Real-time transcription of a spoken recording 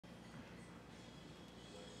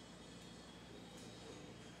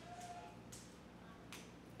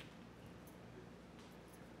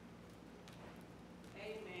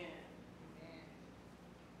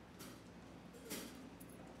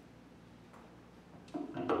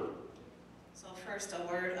First,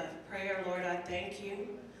 a word of prayer. Lord, I thank you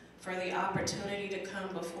for the opportunity to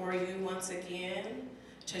come before you once again,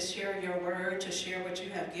 to share your word, to share what you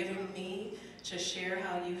have given me, to share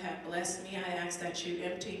how you have blessed me. I ask that you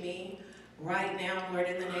empty me right now, Lord,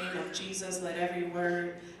 in the name of Jesus. Let every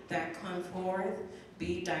word that come forth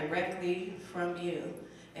be directly from you.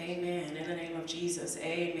 Amen. In the name of Jesus,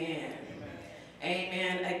 amen.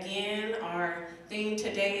 Amen. Again, our theme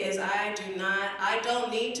today is I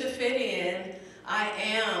don't need to fit in. I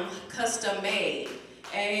am custom made.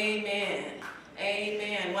 Amen.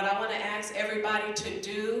 Amen. What I want to ask everybody to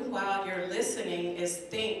do while you're listening is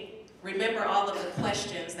remember all of the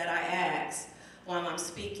questions that I ask while I'm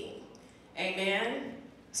speaking. Amen.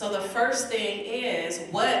 So the first thing is,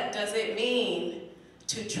 what does it mean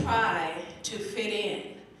to try to fit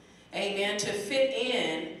in? Amen. To fit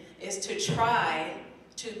in is to try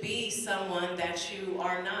to be someone that you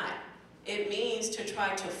are not. It means to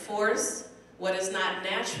try to force what is not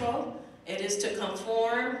natural. It is to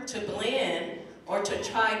conform, to blend, or to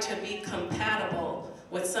try to be compatible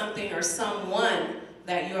with something or someone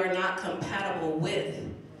that you are not compatible with.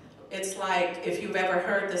 It's like, if you've ever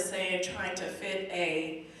heard the saying, trying to fit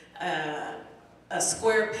a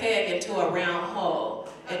square peg into a round hole.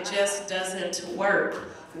 It just doesn't work.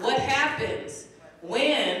 What happens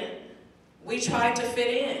when we try to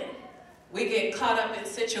fit in? We get caught up in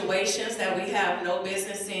situations that we have no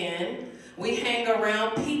business in. We hang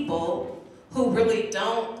around people who really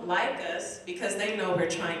don't like us because they know we're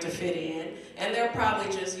trying to fit in, and they're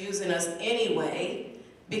probably just using us anyway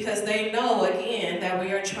because they know, again, that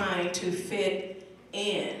we are trying to fit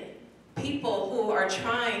in. People who are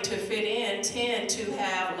trying to fit in tend to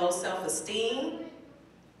have low self-esteem.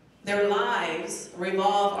 Their lives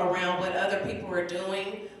revolve around what other people are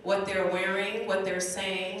doing, what they're wearing, what they're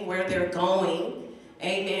saying, where they're going.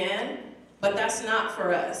 Amen. But that's not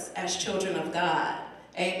for us as children of God.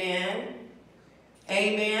 Amen.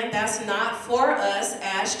 Amen. That's not for us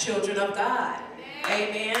as children of God.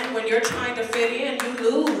 Amen. When you're trying to fit in, you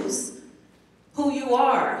lose who you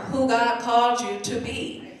are, who God called you to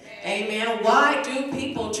be. Amen. Why do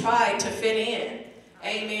people try to fit in?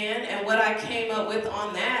 Amen. And what I came up with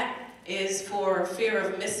on that is for fear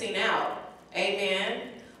of missing out. Amen.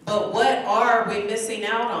 But what are we missing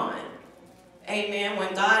out on? Amen.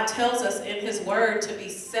 When God tells us in his word to be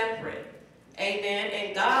separate. Amen.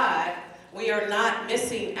 In God, we are not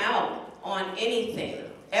missing out on anything.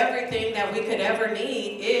 Everything that we could ever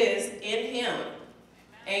need is in him.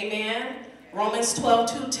 Amen. Romans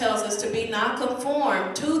 12:2 tells us to be not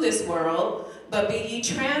conformed to this world, but be ye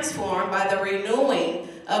transformed by the renewing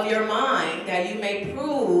of your mind, that you may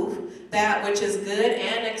prove that which is good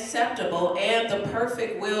and acceptable and the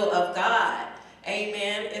perfect will of God.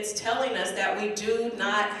 Amen. It's telling us that we do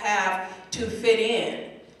not have to fit in.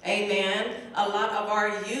 Amen. A lot of our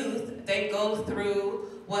youth, they go through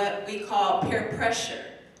what we call peer pressure.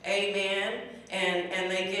 Amen. And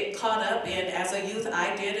they get caught up in, as a youth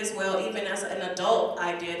I did as well, even as an adult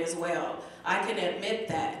I did as well. I can admit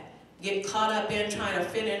that. Get caught up in trying to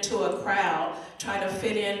fit into a crowd, trying to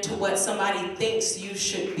fit into what somebody thinks you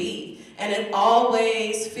should be. And it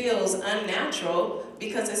always feels unnatural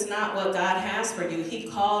because it's not what God has for you. He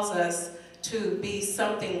calls us to be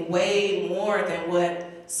something way more than what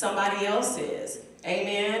somebody else is.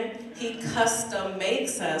 Amen. He custom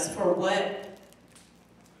makes us for what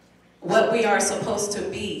we are supposed to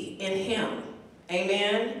be in him.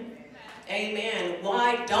 Amen. Amen.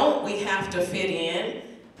 Why don't we have to fit in?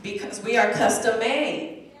 Because we are custom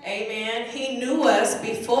made. Amen. He knew us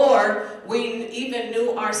before we even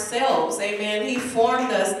knew ourselves. Amen. He formed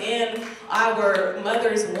us in our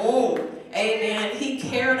mother's womb. Amen. He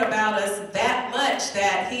cared about us that much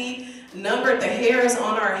that he numbered the hairs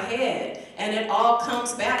on our head. And it all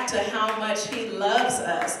comes back to how much he loves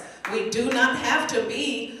us. We do not have to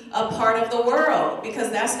be a part of the world because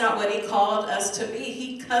that's not what he called us to be.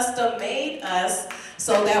 He custom made us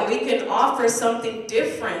so that we can offer something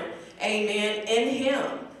different. Amen. In him.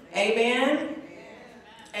 Amen.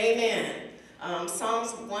 Amen.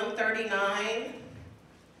 Psalms 139,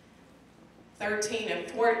 13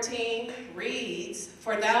 and 14 reads,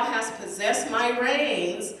 "For thou hast possessed my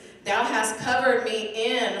reins, thou hast covered me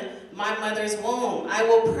in my mother's womb. I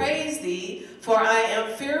will praise thee, for I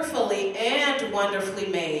am fearfully and wonderfully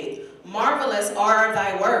made. Marvelous are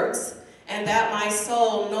thy works, and that my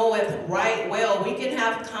soul knoweth right well." We can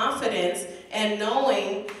have confidence in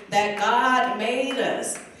knowing that God made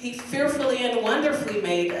us. He fearfully and wonderfully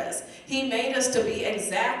made us. He made us to be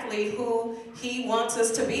exactly who he wants us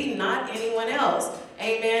to be, not anyone else.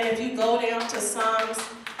 Amen. If you go down to Psalms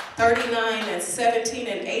 39 and 17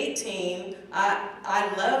 and 18,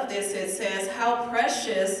 I love this. It says, how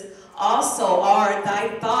precious also are thy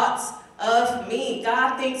thoughts of me.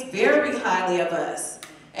 God thinks very highly of us.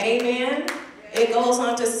 Amen. It goes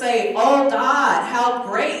on to say, oh God, how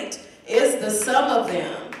great is the sum of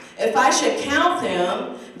them. If I should count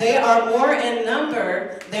them, they are more in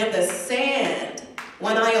number than the sand.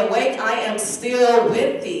 When I awake, I am still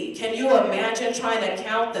with thee. Can you imagine trying to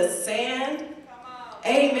count the sand?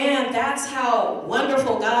 Amen. That's how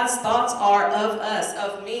wonderful God's thoughts are of us,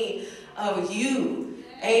 of me, of you.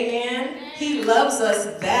 Amen. He loves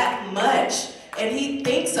us that much. And he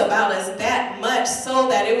thinks about us that much so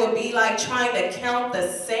that it would be like trying to count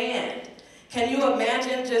the sand. Can you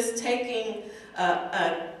imagine just taking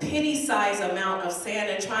a penny-sized amount of sand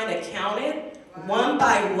and trying to count it one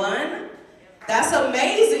by one? That's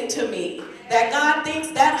amazing to me, that God thinks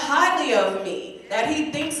that highly of me, that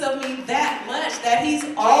he thinks of me that much, that he's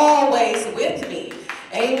always with me.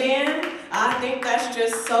 Amen. I think that's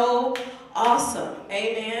just so awesome.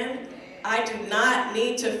 Amen. I do not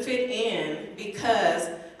need to fit in because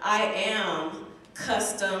I am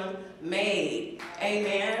custom made.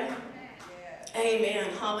 Amen. Amen.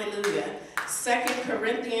 Hallelujah. 2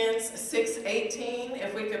 Corinthians 6:18,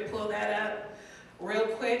 if we could pull that up real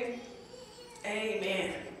quick.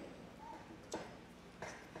 Amen.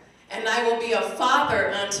 And I will be a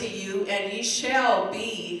father unto you, and ye shall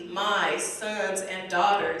be my sons and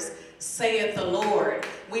daughters, saith the Lord.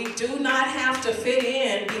 We do not have to fit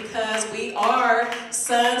in because we are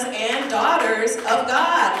sons and daughters of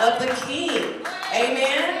God, of the King.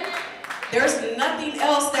 Amen. There's nothing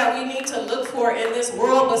else that we need to look for in this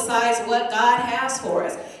world besides what God has for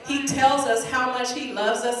us. He tells us how much he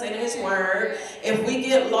loves us in his word. If we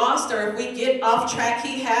get lost or if we get off track,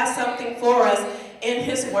 he has something for us in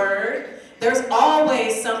his word. There's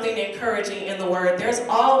always something encouraging in the word. There's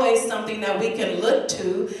always something that we can look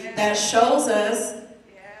to that shows us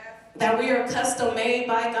that we are custom made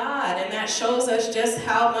by God, and that shows us just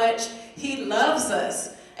how much he loves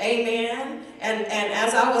us. Amen. And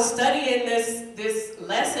as I was studying this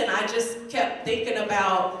lesson, I just kept thinking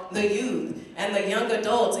about the youth and the young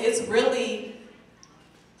adults. It's really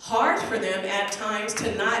hard for them at times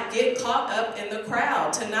to not get caught up in the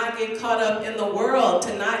crowd, to not get caught up in the world,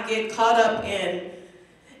 to not get caught up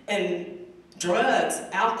in drugs,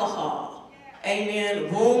 alcohol,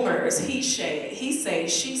 amen, rumors, he say,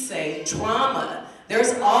 she say, drama.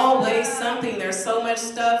 There's always something. There's so much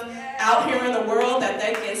stuff out here in the world that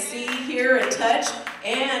they can see, hear, and touch,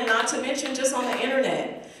 and not to mention just on the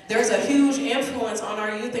internet. There's a huge influence on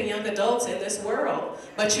our youth and young adults in this world,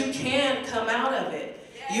 but you can come out of it.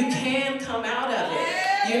 You can come out of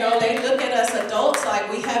it. You know, they look at us adults like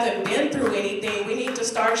we haven't been through anything. We need to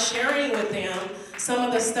start sharing with them some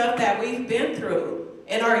of the stuff that we've been through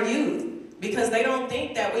in our youth, because they don't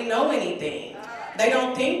think that we know anything. They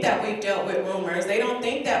don't think that we've dealt with rumors. They don't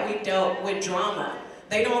think that we've dealt with drama.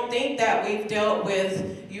 They don't think that we've dealt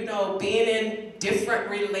with, you know, being in different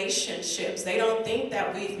relationships. They don't think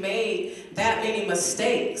that we've made that many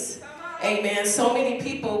mistakes. Amen. So many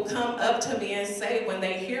people come up to me and say, when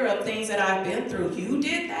they hear of things that I've been through, you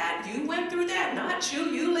did that? You went through that? Not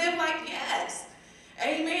you. You live like, yes.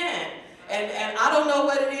 Amen. And I don't know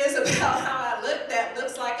what it is about how I look that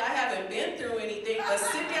looks like I haven't been through anything, but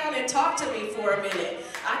sit down and talk to me for a minute.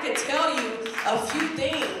 I can tell you a few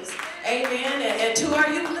things. Amen. And to our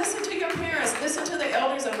youth, listen to your parents. Listen to the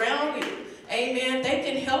elders around you. Amen. They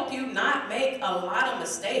can help you not make a lot of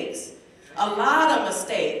mistakes. A lot of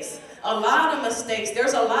mistakes. A lot of mistakes.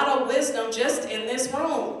 There's a lot of wisdom just in this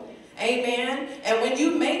room. Amen. And when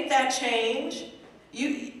you make that change,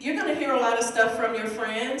 you're going to hear a lot of stuff from your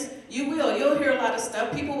friends. You will. You'll hear a lot of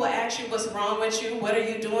stuff. People will ask you what's wrong with you. What are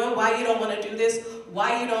you doing? Why you don't want to do this?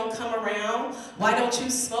 Why you don't come around? Why don't you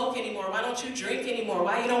smoke anymore? Why don't you drink anymore?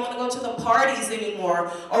 Why you don't want to go to the parties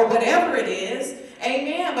anymore? Or whatever it is.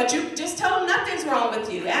 Amen. But you just tell them nothing's wrong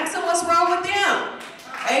with you. Ask them what's wrong with them.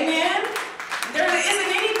 Amen. There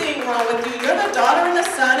isn't anything wrong with you. You're the daughter and the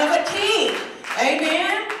son of a king.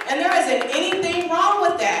 Amen. And there isn't anything wrong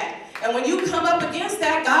with that. And when you come up against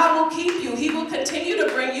that, God will keep you. He will continue to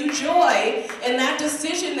bring you joy in that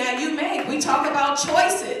decision that you make. We talk about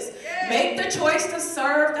choices. Make the choice to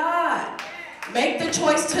serve God. Make the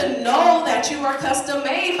choice to know that you are custom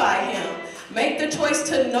made by him. Make the choice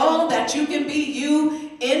to know that you can be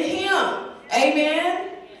you in him. Amen.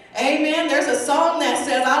 Amen. There's a song that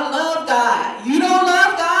says, I love God. You don't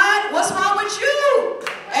love God? What's wrong with you?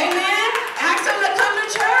 Amen. Ask them to come to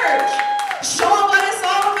church. Show them what it's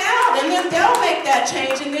all about, and then they'll make that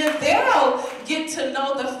change, and then they'll get to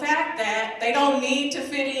know the fact that they don't need to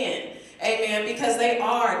fit in. Amen. Because they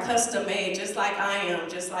are custom made, just like I am,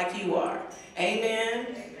 just like you are. Amen.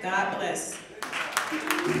 God bless.